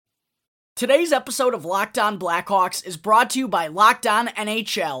Today's episode of Locked On Blackhawks is brought to you by Locked On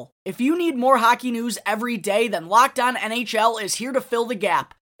NHL. If you need more hockey news every day, then Locked On NHL is here to fill the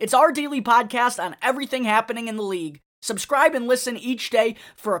gap. It's our daily podcast on everything happening in the league. Subscribe and listen each day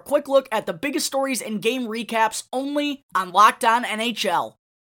for a quick look at the biggest stories and game recaps only on Locked On NHL.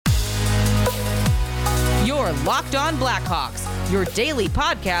 Your Locked On Blackhawks, your daily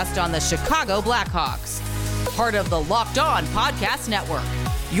podcast on the Chicago Blackhawks. Part of the Locked On Podcast Network.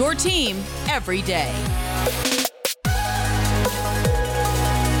 Your team every day.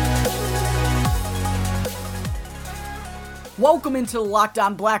 Welcome into the Locked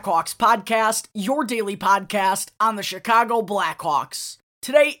On Blackhawks podcast, your daily podcast on the Chicago Blackhawks.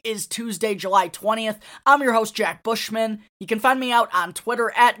 Today is Tuesday, July 20th. I'm your host, Jack Bushman. You can find me out on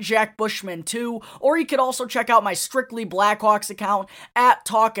Twitter at JackBushman2, or you could also check out my Strictly Blackhawks account at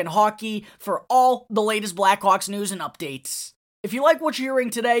Talkin' Hockey for all the latest Blackhawks news and updates. If you like what you're hearing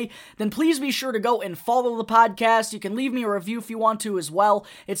today, then please be sure to go and follow the podcast. You can leave me a review if you want to as well.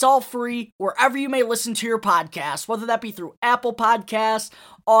 It's all free wherever you may listen to your podcast, whether that be through Apple Podcasts,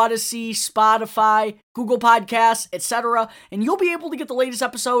 Odyssey, Spotify, Google Podcasts, etc. And you'll be able to get the latest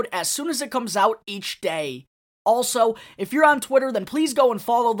episode as soon as it comes out each day. Also, if you're on Twitter, then please go and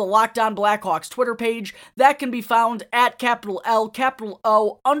follow the Locked On Blackhawks Twitter page. That can be found at _Blackhawks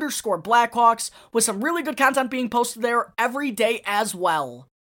with some really good content being posted there every day as well.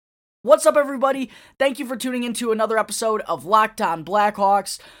 What's up, everybody? Thank you for tuning into another episode of Locked On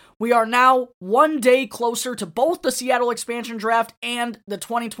Blackhawks. We are now one day closer to both the Seattle expansion draft and the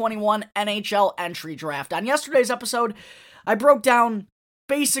 2021 NHL entry draft. On yesterday's episode, I broke down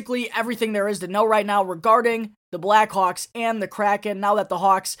basically everything there is to know right now regarding the Blackhawks and the Kraken, now that the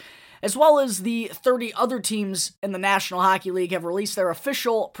Hawks, as well as the 30 other teams in the National Hockey League, have released their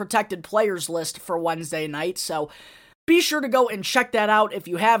official protected players list for Wednesday night. So be sure to go and check that out if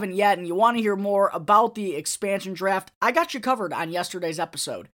you haven't yet and you want to hear more about the expansion draft. I got you covered on yesterday's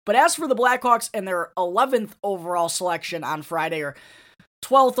episode. But as for the Blackhawks and their 11th overall selection on Friday, or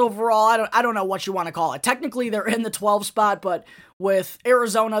 12th overall, I don't know what you want to call it. Technically, they're in the 12 spot, but with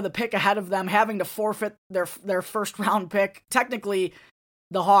Arizona, the pick ahead of them, having to forfeit their first round pick, technically,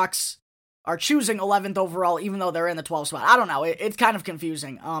 the Hawks are choosing 11th overall, even though they're in the 12th spot. I don't know. It's kind of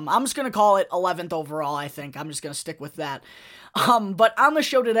confusing. I'm just going to call it 11th overall, I think. I'm just going to stick with that. But on the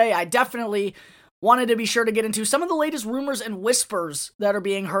show today, I definitely wanted to be sure to get into some of the latest rumors and whispers that are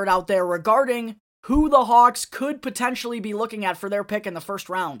being heard out there regarding who the Hawks could potentially be looking at for their pick in the first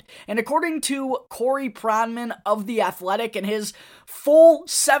round. And according to Corey Pronman of The Athletic and his full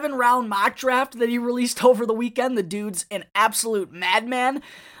 7-round mock draft that he released over the weekend, the dude's an absolute madman.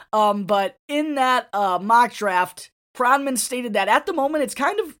 But in that mock draft, Pronman stated that at the moment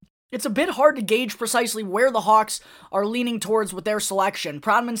it's a bit hard to gauge precisely where the Hawks are leaning towards with their selection.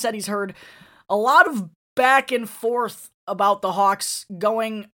 Pronman said he's heard a lot of back and forth about the Hawks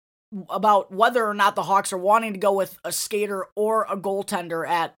about whether or not the Hawks are wanting to go with a skater or a goaltender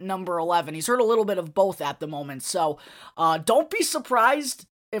at number 11. He's heard a little bit of both at the moment, so don't be surprised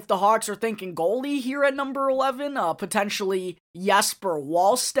if the Hawks are thinking goalie here at number 11, potentially Jesper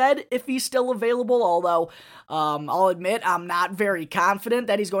Wallstedt if he's still available, although I'll admit I'm not very confident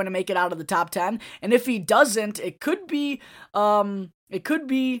that he's going to make it out of the top 10, and if he doesn't, it could be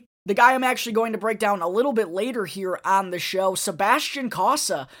the guy I'm actually going to break down a little bit later here on the show, Sebastian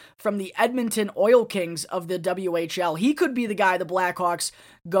Cossa from the Edmonton Oil Kings of the WHL. He could be the guy the Blackhawks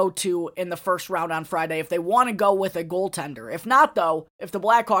go to in the first round on Friday if they want to go with a goaltender. If not, though, if the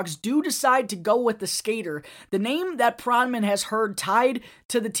Blackhawks do decide to go with the skater, the name that Pronman has heard tied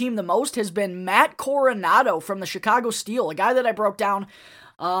to the team the most has been Matt Coronado from the Chicago Steel, a guy that I broke down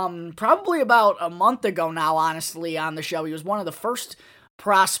probably about a month ago now, honestly, on the show. He was one of the first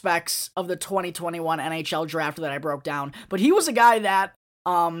prospects of the 2021 NHL draft that I broke down, but he was a guy that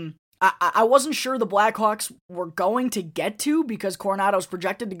I wasn't sure the Blackhawks were going to get to because Coronado's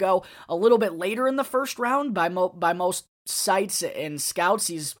projected to go a little bit later in the first round by most sites and scouts.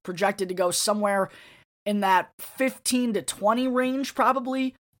 He's projected to go somewhere in that 15 to 20 range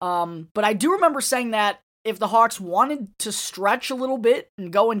probably, but I do remember saying that if the Hawks wanted to stretch a little bit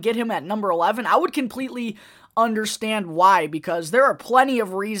and go and get him at number 11, I would completely understand why, because there are plenty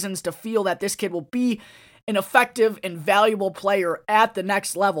of reasons to feel that this kid will be an effective and valuable player at the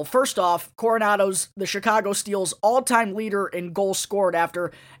next level. First off, Coronado's the Chicago Steel's all-time leader in goals scored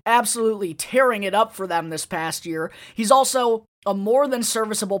after absolutely tearing it up for them this past year. He's also a more than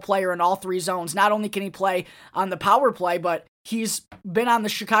serviceable player in all three zones. Not only can he play on the power play, but he's been on the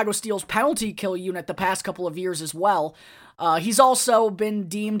Chicago Steel's penalty kill unit the past couple of years as well. He's also been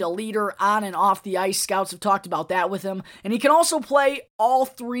deemed a leader on and off the ice. Scouts have talked about that with him. And he can also play all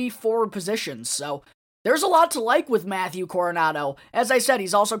three forward positions. So there's a lot to like with Matthew Coronato. As I said,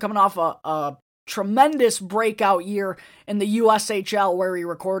 he's also coming off a tremendous breakout year in the USHL where he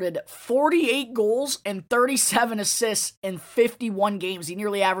recorded 48 goals and 37 assists in 51 games. He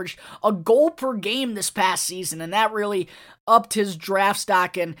nearly averaged a goal per game this past season, and that really upped his draft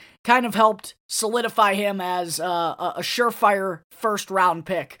stock and kind of helped solidify him as a surefire first-round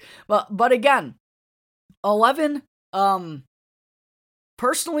pick. But again, 11,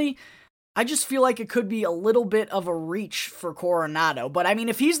 personally, I just feel like it could be a little bit of a reach for Coronato. But I mean,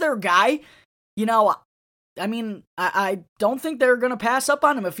 if he's their guy, you know, I mean, I don't think they're going to pass up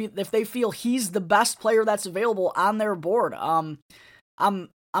on him if they feel he's the best player that's available on their board. I'm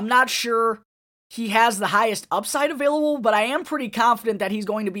not sure he has the highest upside available, but I am pretty confident that he's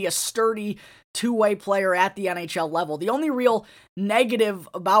going to be a sturdy two-way player at the NHL level. The only real negative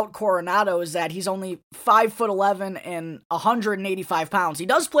about Coronato is that he's only 5'11" and 185 pounds. He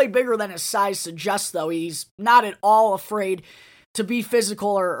does play bigger than his size suggests, though. He's not at all afraid to be physical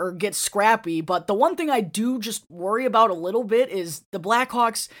or get scrappy, but the one thing I do just worry about a little bit is the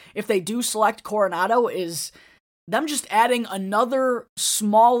Blackhawks, if they do select Coronato, is them just adding another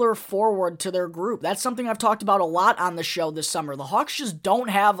smaller forward to their group. That's something I've talked about a lot on the show this summer. The Hawks just don't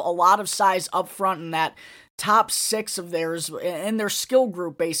have a lot of size up front in that top six of theirs, in their skill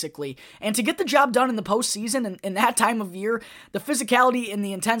group, basically. And to get the job done in the postseason in that time of year, the physicality and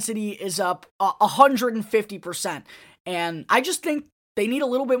the intensity is up 150%. And I just think they need a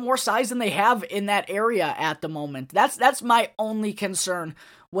little bit more size than they have in that area at the moment. That's my only concern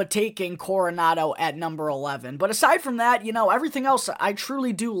with taking Coronato at number 11. But aside from that, you know, everything else I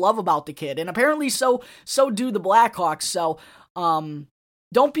truly do love about the kid. And apparently so do the Blackhawks. So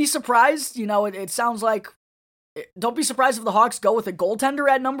don't be surprised. You know, it sounds like, don't be surprised if the Hawks go with a goaltender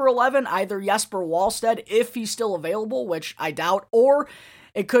at number 11, either Jesper Wallstedt, if he's still available, which I doubt, or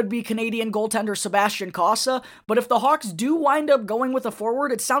it could be Canadian goaltender Sebastian Cossa. But if the Hawks do wind up going with a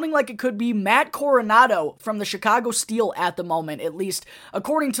forward, it's sounding like it could be Matt Coronato from the Chicago Steel at the moment, at least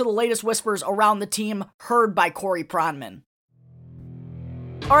according to the latest whispers around the team heard by Corey Pronman.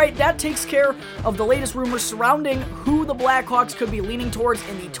 Alright, that takes care of the latest rumors surrounding who the Blackhawks could be leaning towards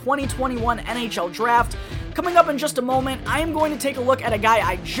in the 2021 NHL Draft. Coming up in just a moment, I am going to take a look at a guy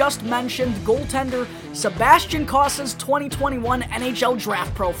I just mentioned, goaltender Sebastian Cossa's 2021 NHL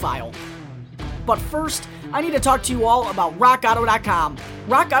Draft profile. But first, I need to talk to you all about RockAuto.com.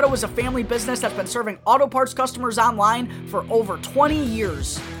 Rock Auto is a family business that's been serving auto parts customers online for over 20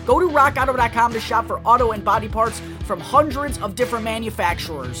 years. Go to RockAuto.com to shop for auto and body parts from hundreds of different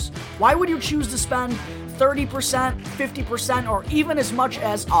manufacturers. Why would you choose to spend 30%, 50%, or even as much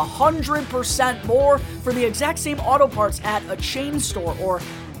as 100% more for the exact same auto parts at a chain store or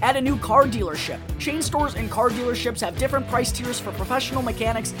at a new car dealership? Chain stores and car dealerships have different price tiers for professional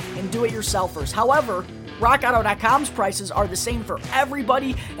mechanics and do-it-yourselfers. However, RockAuto.com's prices are the same for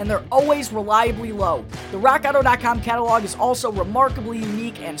everybody, and they're always reliably low. The RockAuto.com catalog is also remarkably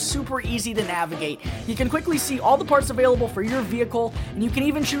unique and super easy to navigate. You can quickly see all the parts available for your vehicle, and you can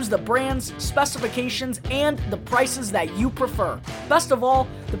even choose the brands, specifications, and the prices that you prefer. Best of all,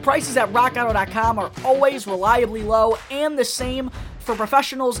 the prices at RockAuto.com are always reliably low and the same for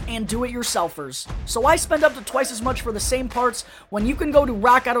professionals and do-it-yourselfers. So why spend up to twice as much for the same parts when you can go to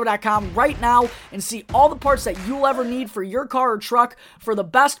RockAuto.com right now and see all the parts that you'll ever need for your car or truck for the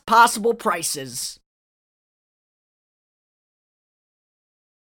best possible prices?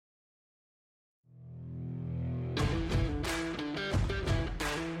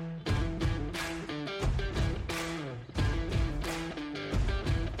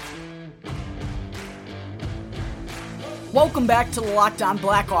 Welcome back to the Locked On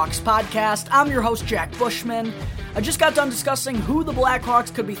Blackhawks podcast. I'm your host, Jack Bushman. I just got done discussing who the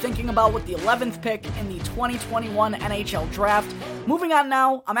Blackhawks could be thinking about with the 11th pick in the 2021 NHL Draft. Moving on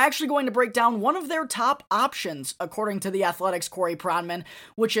now, I'm actually going to break down one of their top options, according to The Athletic's Corey Pronman,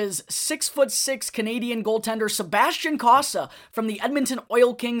 which is 6'6" Canadian goaltender Sebastian Cossa from the Edmonton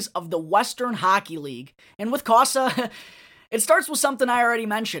Oil Kings of the Western Hockey League. And with Cossa, it starts with something I already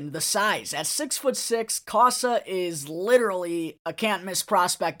mentioned, the size. At 6'6", Cossa is literally a can't-miss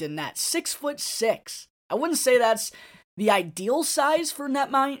prospect in net. 6'6". I wouldn't say that's the ideal size for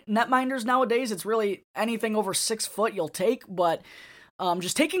netminders nowadays. It's really anything over 6 foot you'll take, but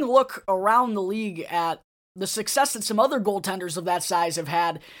just taking a look around the league at the success that some other goaltenders of that size have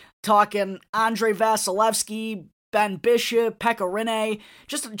had, talking Andrei Vasilevsky, Ben Bishop, Pekka Rinne,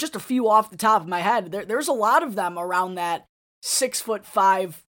 just a few off the top of my head. There's a lot of them around that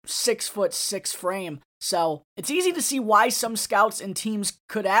 6'5", 6'6" frame. So it's easy to see why some scouts and teams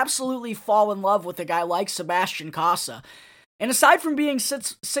could absolutely fall in love with a guy like Sebastian Cossa. And aside from being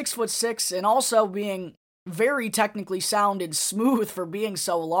 6'6" and also being very technically sound and smooth for being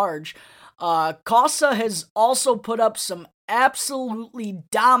so large, Cossa has also put up some absolutely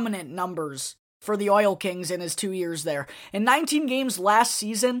dominant numbers for the Oil Kings in his 2 years there. In 19 games last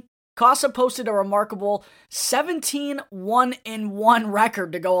season, Cossa posted a remarkable 17-1-1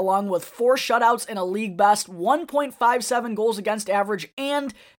 record to go along with 4 shutouts and a league best 1.57 goals against average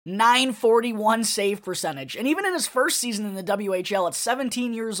and .941 save percentage. And even in his first season in the WHL at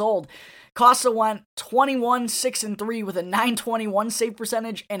 17 years old, Cossa went 21-6-3 with a .921 save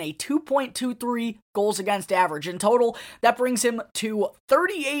percentage and a 2.23 goals against average. In total, that brings him to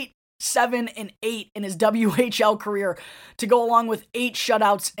 38-7-8 in his WHL career to go along with 8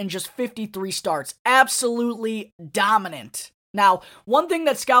 shutouts and just 53 starts. Absolutely dominant. Now, one thing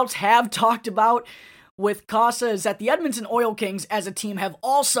that scouts have talked about with Cossa is that the Edmonton Oil Kings as a team have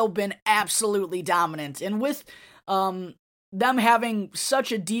also been absolutely dominant. And with them having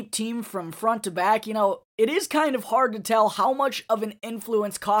such a deep team from front to back, it is kind of hard to tell how much of an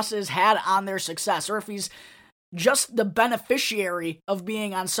influence Cossa has had on their success, or if he's just the beneficiary of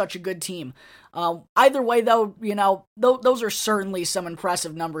being on such a good team. Either way, though, those are certainly some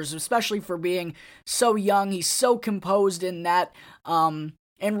impressive numbers, especially for being so young. He's so composed in net. And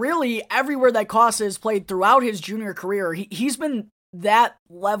really, everywhere that Cossa has played throughout his junior career, he's been that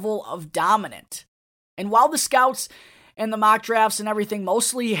level of dominant. And while the scouts and the mock drafts and everything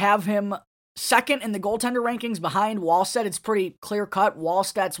mostly have him second in the goaltender rankings behind Wallstedt, it's pretty clear-cut.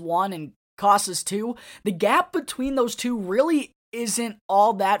 Wallstedt's 1 and Cossa's 2. The gap between those two really isn't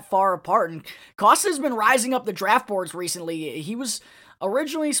all that far apart, and Cossa has been rising up the draft boards recently. He was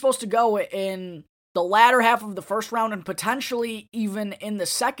originally supposed to go in the latter half of the first round and potentially even in the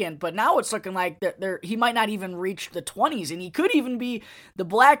second, but now it's looking like he might not even reach the 20s, and he could even be the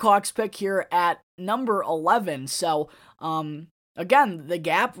Blackhawks pick here at number 11. So, again, the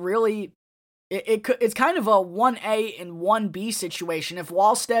gap really, it's kind of a 1A and 1B situation. If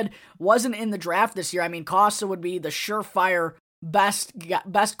Wallstedt wasn't in the draft this year, Cossa would be the surefire best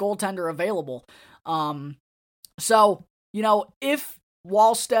goaltender available. So, if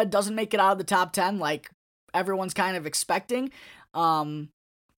Wallstedt doesn't make it out of the top 10 like everyone's kind of expecting,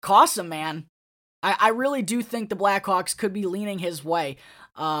 Cossa, man, I really do think the Blackhawks could be leaning his way.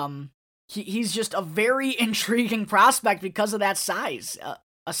 He's just a very intriguing prospect because of that size.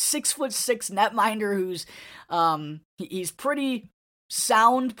 A 6'6" netminder who's he's pretty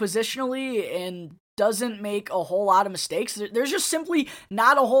sound positionally and doesn't make a whole lot of mistakes. There's just simply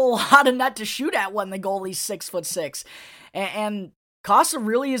not a whole lot of net to shoot at when the goalie's 6'6", and Cossa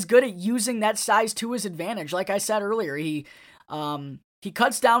really is good at using that size to his advantage. Like I said earlier, he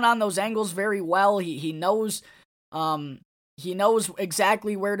cuts down on those angles very well. He knows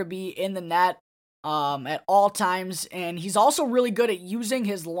exactly where to be in the net at all times, and he's also really good at using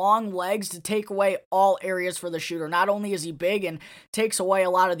his long legs to take away all areas for the shooter. Not only is he big and takes away a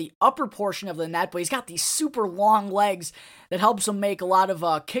lot of the upper portion of the net, but he's got these super long legs that helps him make a lot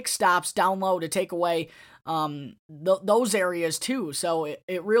of kick stops down low to take away those areas too. So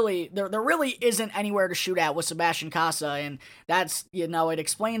it really, there really isn't anywhere to shoot at with Sebastian Cossa, and that's, it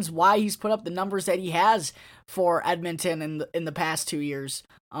explains why he's put up the numbers that he has for Edmonton in the past 2 years.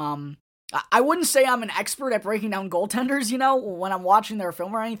 I wouldn't say I'm an expert at breaking down goaltenders, when I'm watching their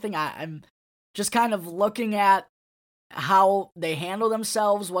film or anything. I'm just kind of looking at how they handle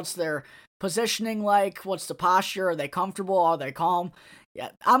themselves, what's their positioning like, what's the posture, are they comfortable, are they calm? Yeah,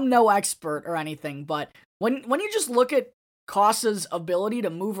 I'm no expert or anything, but when you just look at Cossa's ability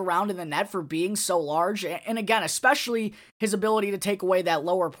to move around in the net for being so large, and again, especially his ability to take away that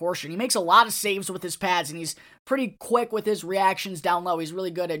lower portion. He makes a lot of saves with his pads, and he's pretty quick with his reactions down low. He's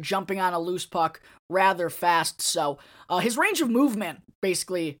really good at jumping on a loose puck rather fast, so his range of movement,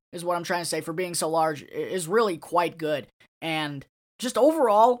 basically, is what I'm trying to say, for being so large, is really quite good. And just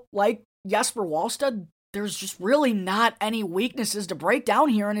overall, like Jesper Wallstedt, there's just really not any weaknesses to break down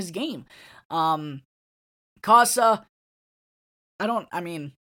here in his game. Cossa,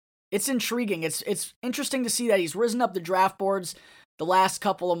 it's intriguing. It's interesting to see that he's risen up the draft boards the last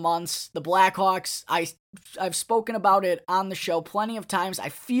couple of months. The Blackhawks, I've spoken about it on the show plenty of times. I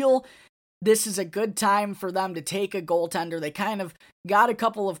feel this is a good time for them to take a goaltender. They kind of got a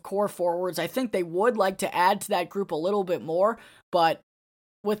couple of core forwards. I think they would like to add to that group a little bit more, but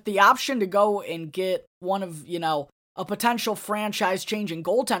with the option to go and get one of, a potential franchise-changing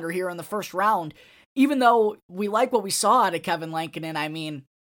goaltender here in the first round, even though we like what we saw out of Kevin Lankinen, I mean,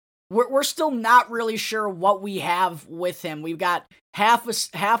 we're still not really sure what we have with him. We've got half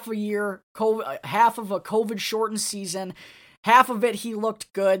a year, half of a COVID shortened season. Half of it he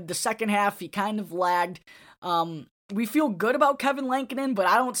looked good. The second half he kind of lagged. We feel good about Kevin Lankinen, but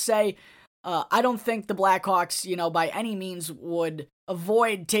I don't think the Blackhawks, by any means would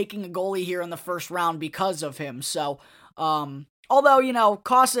avoid taking a goalie here in the first round because of him. So, although,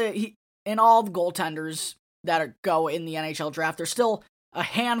 Cossa, and all the goaltenders that go in the NHL draft, they're still a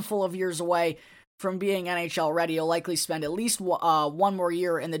handful of years away from being NHL ready. He'll likely spend at least one more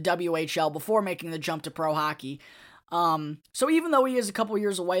year in the WHL before making the jump to pro hockey. So even though he is a couple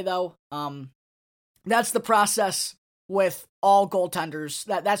years away, though, that's the process with all goaltenders.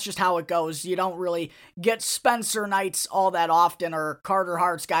 That's just how it goes. You don't really get Spencer Knights all that often, or Carter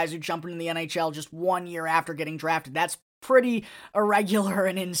Hart's, guys who jump into the NHL just 1 year after getting drafted. That's pretty irregular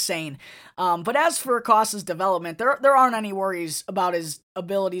and insane. But as for Cossa's development, there aren't any worries about his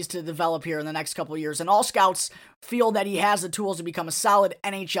abilities to develop here in the next couple of years, and all scouts feel that he has the tools to become a solid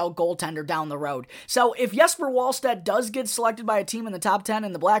NHL goaltender down the road. So if Jesper Wallstedt does get selected by a team in the top 10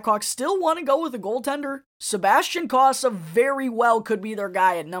 and the Blackhawks still want to go with a goaltender, Sebastian Cossa very well could be their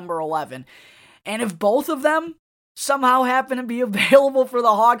guy at number 11. And if both of them somehow happen to be available for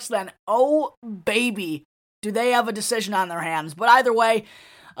the Hawks, then oh baby, do they have a decision on their hands. But either way,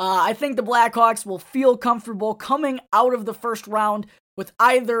 I think the Blackhawks will feel comfortable coming out of the first round with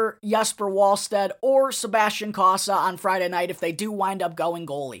either Jesper Wallstedt or Sebastian Cossa on Friday night if they do wind up going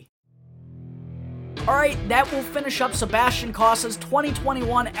goalie. Alright, that will finish up Sebastian Cossa's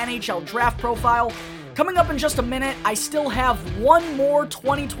 2021 NHL draft profile. Coming up in just a minute, I still have one more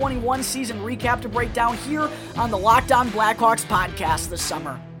 2021 season recap to break down here on the Locked On Blackhawks podcast this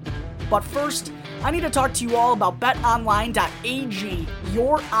summer. But first, I need to talk to you all about betonline.ag,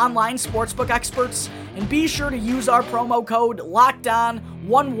 your online sportsbook experts, and be sure to use our promo code LOCKEDON,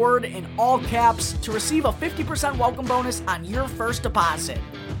 one word in all caps, to receive a 50% welcome bonus on your first deposit.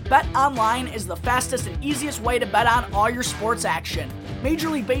 BetOnline is the fastest and easiest way to bet on all your sports action. Major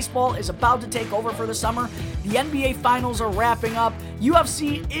League Baseball is about to take over for the summer. The NBA Finals are wrapping up.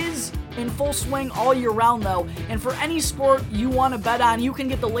 UFC is in full swing all year round though, and for any sport you want to bet on, you can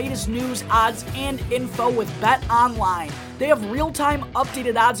get the latest news, odds, and info with BetOnline. They have real-time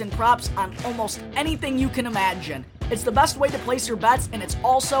updated odds and props on almost anything you can imagine. It's the best way to place your bets, and it's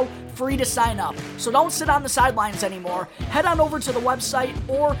also free to sign up. So don't sit on the sidelines anymore. Head on over to the website,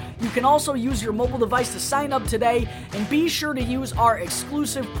 or you can also use your mobile device to sign up today, and be sure to use our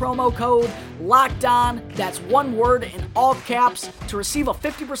exclusive promo code LOCKEDON, that's one word in all caps, to receive a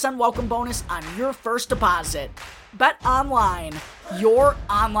 50% welcome bonus on your first deposit. BetOnline, your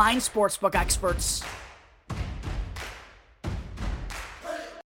online sportsbook experts.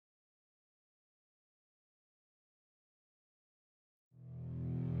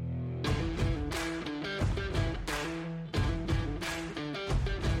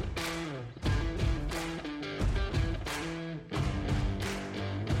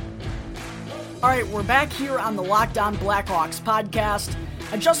 Alright, we're back here on the Locked On Blackhawks podcast.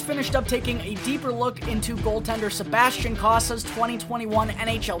 I just finished up taking a deeper look into goaltender Sebastian Cossa's 2021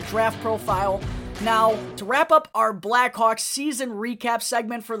 NHL draft profile. Now, to wrap up our Blackhawks season recap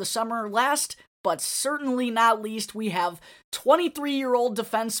segment for the summer, last but certainly not least, we have 23-year-old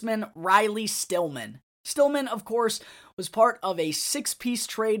defenseman Riley Stillman. Stillman, of course, was part of a 6-piece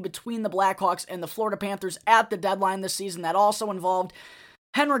trade between the Blackhawks and the Florida Panthers at the deadline this season that also involved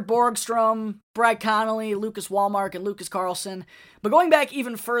Henrik Borgstrom, Brad Connolly, Lucas Wallmark, and Lucas Carlson. But going back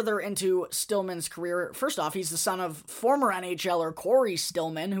even further into Stillman's career, first off, he's the son of former NHLer Corey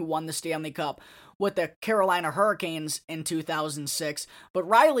Stillman, who won the Stanley Cup with the Carolina Hurricanes in 2006. But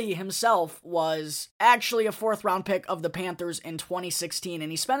Riley himself was actually a 4th-round pick of the Panthers in 2016,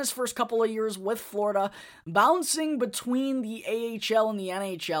 and he spent his first couple of years with Florida, bouncing between the AHL and the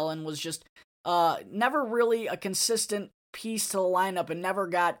NHL, and was just never really a consistent piece to the lineup and never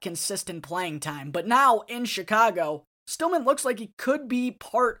got consistent playing time. But now in Chicago, Stillman looks like he could be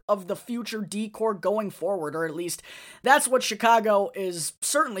part of the future D-Corps going forward, or at least that's what Chicago is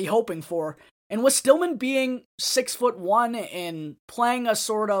certainly hoping for. And with Stillman being 6'1" and playing a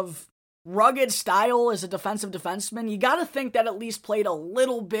sort of rugged style as a defensive defenseman, you gotta think that at least played a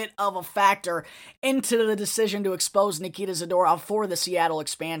little bit of a factor into the decision to expose Nikita Zadorov for the Seattle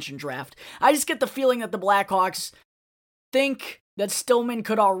expansion draft. I just get the feeling that the Blackhawks think that Stillman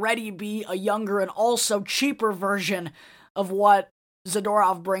could already be a younger and also cheaper version of what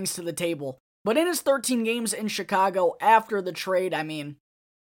Zadorov brings to the table. But in his 13 games in Chicago after the trade, I mean,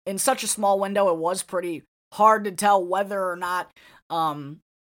 in such a small window, it was pretty hard to tell whether or not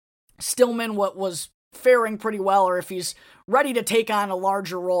Stillman was faring pretty well, or if he's ready to take on a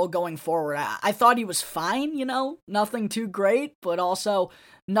larger role going forward. I thought he was fine, nothing too great, but also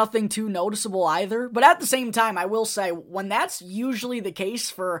nothing too noticeable either. But at the same time, I will say, when that's usually the case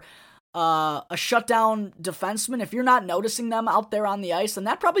for a shutdown defenseman, if you're not noticing them out there on the ice, then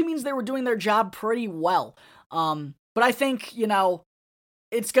that probably means they were doing their job pretty well. But I think,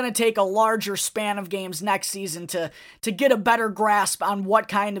 it's going to take a larger span of games next season to get a better grasp on what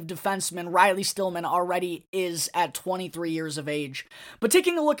kind of defenseman Riley Stillman already is at 23 years of age. But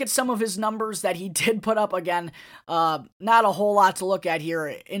taking a look at some of his numbers that he did put up again, not a whole lot to look at here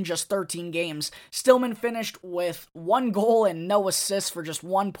in just 13 games. Stillman finished with 1 goal and no assists for just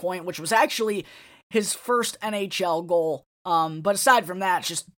 1 point, which was actually his first NHL goal. But aside from that,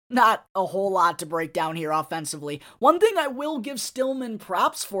 just not a whole lot to break down here offensively. One thing I will give Stillman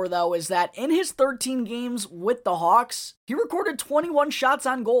props for, though, is that in his 13 games with the Hawks, he recorded 21 shots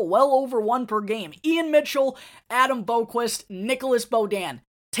on goal, well over 1 per game. Ian Mitchell, Adam Boqvist, Nicholas Beaudin.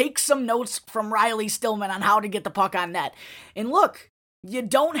 Take some notes from Riley Stillman on how to get the puck on net. And look, you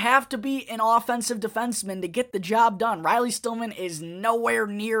don't have to be an offensive defenseman to get the job done. Riley Stillman is nowhere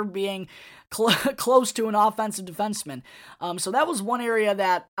near being close to an offensive defenseman. So that was one area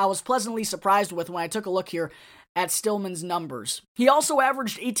that I was pleasantly surprised with when I took a look here at Stillman's numbers. He also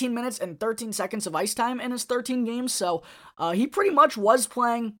averaged 18 minutes and 13 seconds of ice time in his 13 games, so he pretty much was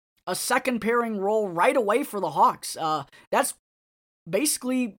playing a second pairing role right away for the Hawks. That's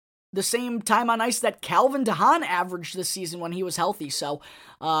basically the same time on ice that Calvin DeHaan averaged this season when he was healthy. So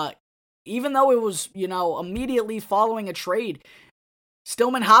even though it was, immediately following a trade,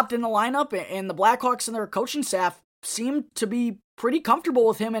 Stillman hopped in the lineup, and the Blackhawks and their coaching staff seemed to be pretty comfortable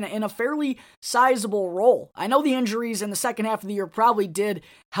with him in a fairly sizable role. I know the injuries in the second half of the year probably did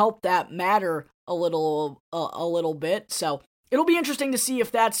help that matter a little bit, so it'll be interesting to see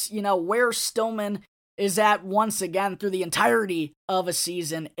if that's, where Stillman is at once again through the entirety of a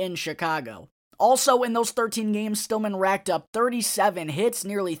season in Chicago. Also, in those 13 games, Stillman racked up 37 hits,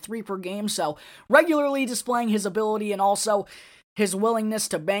 nearly 3 per game, so regularly displaying his ability and also his willingness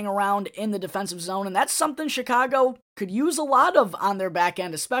to bang around in the defensive zone, and that's something Chicago could use a lot of on their back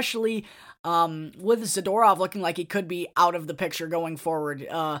end, especially with Zadorov looking like he could be out of the picture going forward.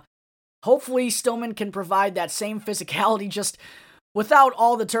 Hopefully Stillman can provide that same physicality just without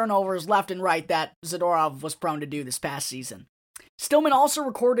all the turnovers left and right that Zadorov was prone to do this past season. Stillman also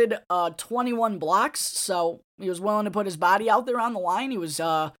recorded 21 blocks, so he was willing to put his body out there on the line. He was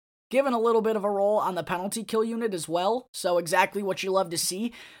given a little bit of a role on the penalty kill unit as well, so exactly what you love to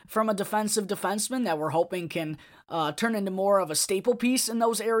see from a defensive defenseman that we're hoping can turn into more of a staple piece in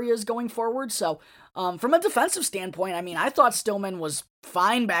those areas going forward. So from a defensive standpoint, I thought Stillman was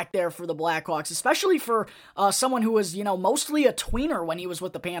fine back there for the Blackhawks, especially for someone who was, mostly a tweener when he was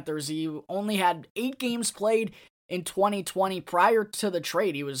with the Panthers. He only had 8 games played in 2020 prior to the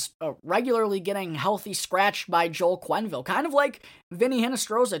trade. He was regularly getting healthy scratched by Joel Quenneville, kind of like Vinny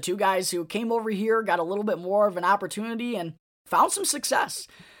Hinostroza, 2 guys who came over here, got a little bit more of an opportunity, and found some success.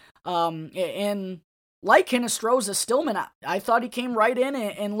 And like Hinostroza, Stillman, I thought he came right in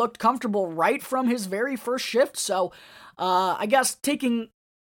and looked comfortable right from his very first shift. So I guess taking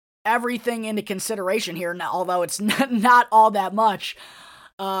everything into consideration here, although it's not all that much,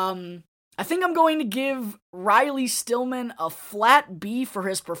 I think I'm going to give Riley Stillman a flat B for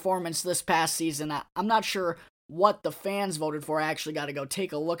his performance this past season. I'm not sure what the fans voted for. I actually got to go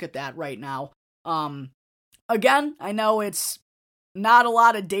take a look at that right now. Again, I know it's not a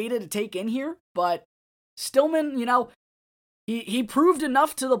lot of data to take in here, but Stillman, he proved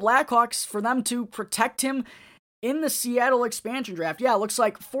enough to the Blackhawks for them to protect him in the Seattle expansion draft. Yeah, it looks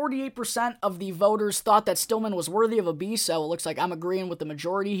like 48% of the voters thought that Stillman was worthy of a B, so it looks like I'm agreeing with the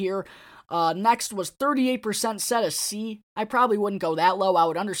majority here. Next was 38% said a C. I probably wouldn't go that low. I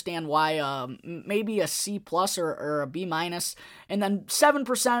would understand why, maybe a C plus or a B minus. And then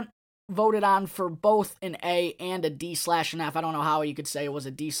 7% voted on for both an A and a D/an F. I don't know how you could say it was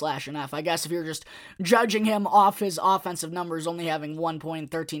a D/an F. I guess if you're just judging him off his offensive numbers, only having 1 point in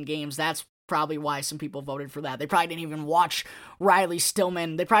 13 games, that's probably why some people voted for that. They probably didn't even watch Riley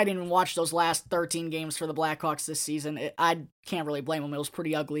Stillman. They probably didn't even watch those last 13 games for the Blackhawks this season. I can't really blame them. It was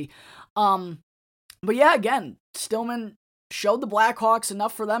pretty ugly. But yeah, again, Stillman showed the Blackhawks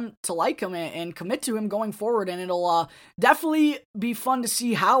enough for them to like him and commit to him going forward, and it'll definitely be fun to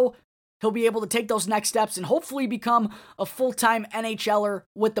see how he'll be able to take those next steps and hopefully become a full-time NHLer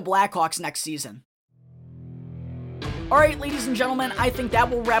with the Blackhawks next season. Alright, ladies and gentlemen, I think that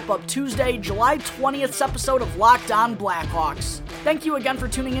will wrap up Tuesday, July 20th episode of Locked On Blackhawks. Thank you again for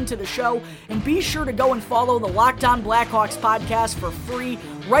tuning into the show, and be sure to go and follow the Locked On Blackhawks podcast for free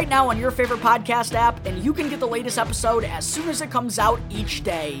right now on your favorite podcast app, and you can get the latest episode as soon as it comes out each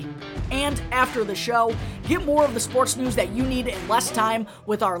day. And after the show, get more of the sports news that you need in less time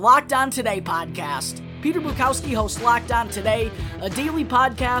with our Locked On Today podcast. Peter Bukowski hosts Locked On Today, a daily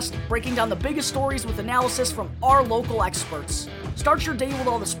podcast breaking down the biggest stories with analysis from our local experts. Start your day with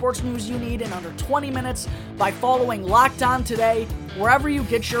all the sports news you need in under 20 minutes by following Locked On Today wherever you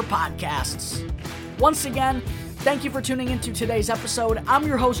get your podcasts. Once again, thank you for tuning into today's episode. I'm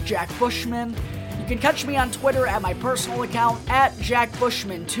your host, Jack Bushman. You can catch me on Twitter at my personal account at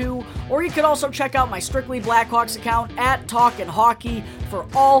JackBushman2, or you can also check out my Strictly Blackhawks account at Talkin' Hockey for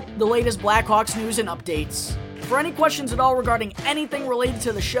all the latest Blackhawks news and updates. For any questions at all regarding anything related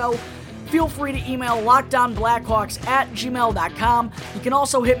to the show, feel free to email lockdownblackhawks@gmail.com. You can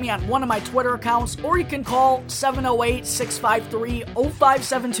also hit me on one of my Twitter accounts, or you can call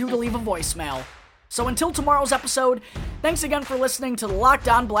 708-653-0572 to leave a voicemail. So until tomorrow's episode, thanks again for listening to the Locked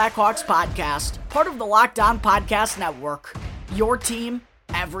On Blackhawks podcast, part of the Locked On Podcast Network. Your team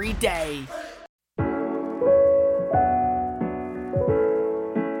every day.